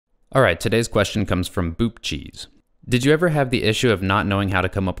All right, today's question comes from Boop Cheese. Did you ever have the issue of not knowing how to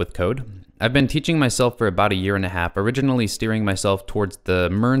come up with code? I've been teaching myself for about a year and a half, originally steering myself towards the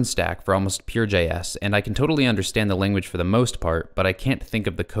MERN stack for almost pure JS, and I can totally understand the language for the most part, but I can't think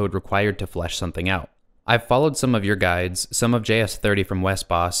of the code required to flesh something out. I've followed some of your guides, some of JS30 from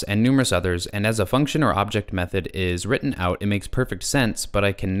WesBoss, and numerous others, and as a function or object method is written out, it makes perfect sense, but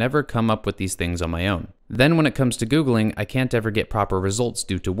I can never come up with these things on my own. Then when it comes to Googling, I can't ever get proper results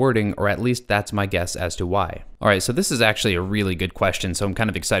due to wording, or at least that's my guess as to why. All right, so this is actually a really good question, so I'm kind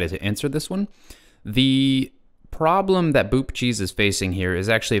of excited to answer this one. The problem that Boop Cheese is facing here is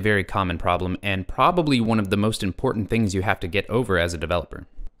actually a very common problem, and probably one of the most important things you have to get over as a developer.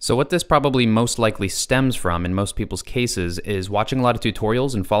 So what this probably most likely stems from in most people's cases is watching a lot of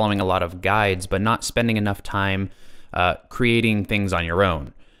tutorials and following a lot of guides, but not spending enough time creating things on your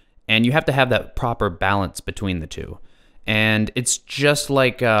own. And you have to have that proper balance between the two. And it's just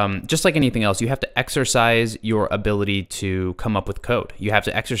like anything else, you have to exercise your ability to come up with code. You have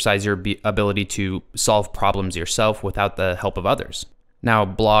to exercise your ability to solve problems yourself without the help of others. Now,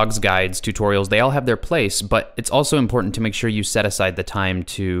 blogs, guides, tutorials, they all have their place, but it's also important to make sure you set aside the time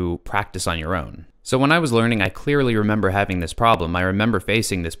to practice on your own. So when I was learning, I clearly remember having this problem. I remember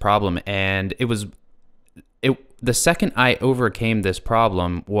facing this problem, and the second I overcame this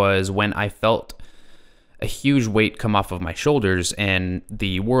problem was when I felt a huge weight come off of my shoulders, and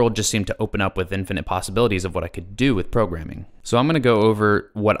the world just seemed to open up with infinite possibilities of what I could do with programming. So I'm going to go over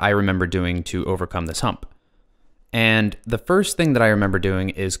what I remember doing to overcome this hump. And the first thing that I remember doing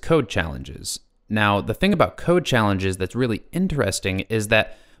is code challenges. Now, the thing about code challenges that's really interesting is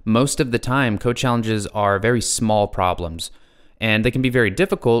that most of the time, code challenges are very small problems, and they can be very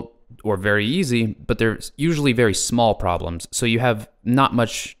difficult or very easy, but they're usually very small problems, so you have not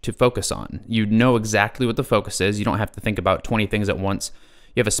much to focus on. You know exactly what the focus is. You don't have to think about 20 things at once.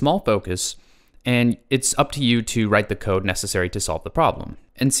 You have a small focus, and it's up to you to write the code necessary to solve the problem.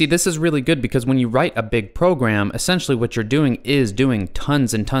 And see, this is really good because when you write a big program, essentially what you're doing is doing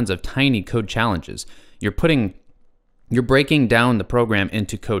tons and tons of tiny code challenges. You're breaking down the program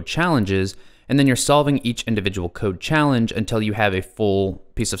into code challenges, and then you're solving each individual code challenge until you have a full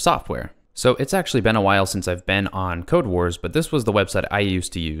piece of software. So it's actually been a while since I've been on Code Wars, but this was the website I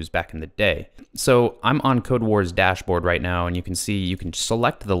used to use back in the day. So I'm on Code Wars dashboard right now, and you can see you can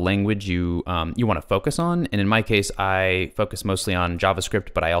select the language you want to focus on. And in my case, I focus mostly on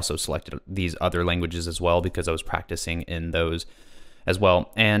JavaScript, but I also selected these other languages as well because I was practicing in those as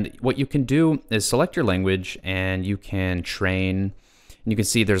well. And what you can do is select your language, and you can train. And you can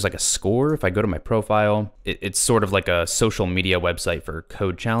see there's like a score. If I go to my profile, it's sort of like a social media website for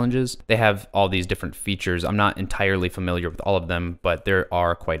code challenges. They have all these different features. I'm not entirely familiar with all of them, but there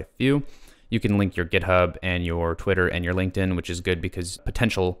are quite a few. You can link your GitHub and your Twitter and your LinkedIn, which is good because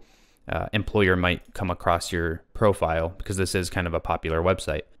potential employer might come across your profile because this is kind of a popular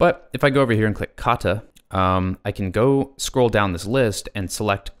website. But if I go over here and click Kata, I can go scroll down this list and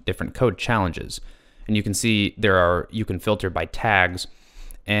select different code challenges. And you can see you can filter by tags,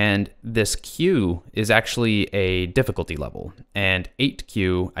 and this Q is actually a difficulty level, and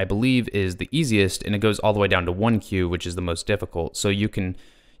 8Q I believe is the easiest, and it goes all the way down to 1Q, which is the most difficult. So you can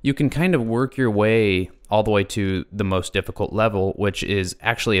kind of work your way all the way to the most difficult level, which is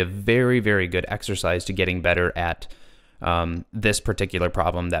actually a very, very good exercise to getting better at this particular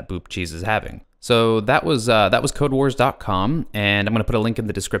problem that Boop Cheese is having. So that was codewars.com, and I'm going to put a link in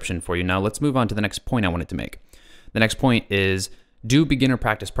the description for you. Now let's move on to the next point I wanted to make. The next point is do beginner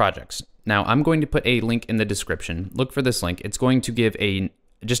practice projects. Now I'm going to put a link in the description. Look for this link. It's going to give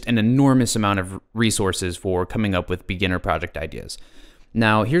just an enormous amount of resources for coming up with beginner project ideas.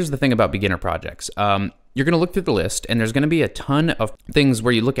 Now here's the thing about beginner projects. You're going to look through the list, and there's going to be a ton of things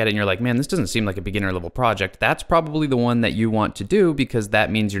where you look at it and you're like, man, this doesn't seem like a beginner level project. That's probably the one that you want to do because that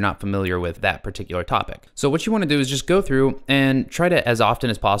means you're not familiar with that particular topic. So what you want to do is just go through and try to, as often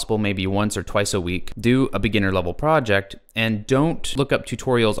as possible, maybe once or twice a week, do a beginner level project, and don't look up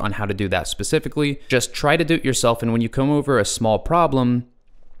tutorials on how to do that specifically. Just try to do it yourself, and when you come over a small problem,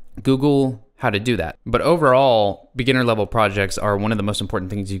 Google how to do that. But overall, beginner level projects are one of the most important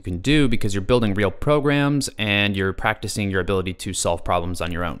things you can do because you're building real programs and you're practicing your ability to solve problems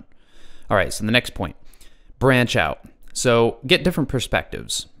on your own. All right, so the next point, branch out. So get different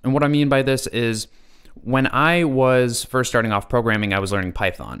perspectives. And what I mean by this is when I was first starting off programming, I was learning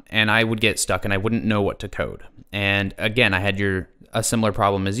Python, and I would get stuck and I wouldn't know what to code. And again, I had a similar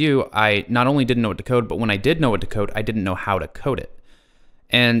problem as you. I not only didn't know what to code, but when I did know what to code, I didn't know how to code it.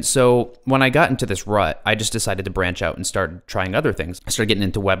 And so when I got into this rut, I just decided to branch out and start trying other things. I started getting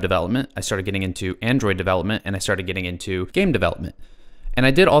into web development, I started getting into Android development, and I started getting into game development. And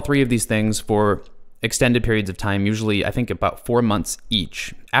I did all three of these things for extended periods of time, usually I think about 4 months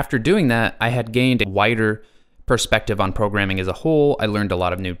each. After doing that, I had gained a wider perspective on programming as a whole. I learned a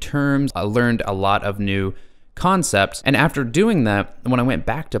lot of new terms. I learned a lot of new concepts. And after doing that, when I went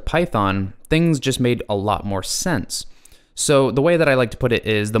back to Python, things just made a lot more sense. So the way that I like to put it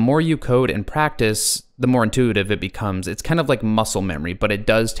is the more you code and practice, the more intuitive it becomes. It's kind of like muscle memory, but it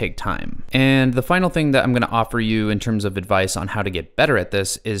does take time. And the final thing that I'm going to offer you in terms of advice on how to get better at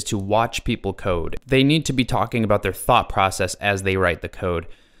this is to watch people code. They need to be talking about their thought process as they write the code.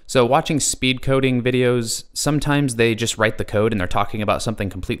 So watching speed coding videos, sometimes they just write the code and they're talking about something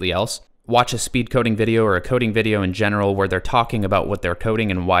completely else. Watch a speed coding video or a coding video in general where they're talking about what they're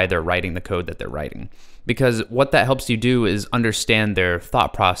coding and why they're writing the code that they're writing. Because what that helps you do is understand their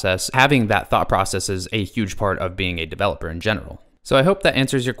thought process. Having that thought process is a huge part of being a developer in general. So I hope that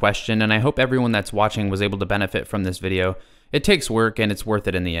answers your question, and I hope everyone that's watching was able to benefit from this video. It takes work and it's worth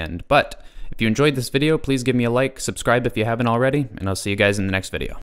it in the end. But if you enjoyed this video, please give me a like, subscribe if you haven't already, and I'll see you guys in the next video.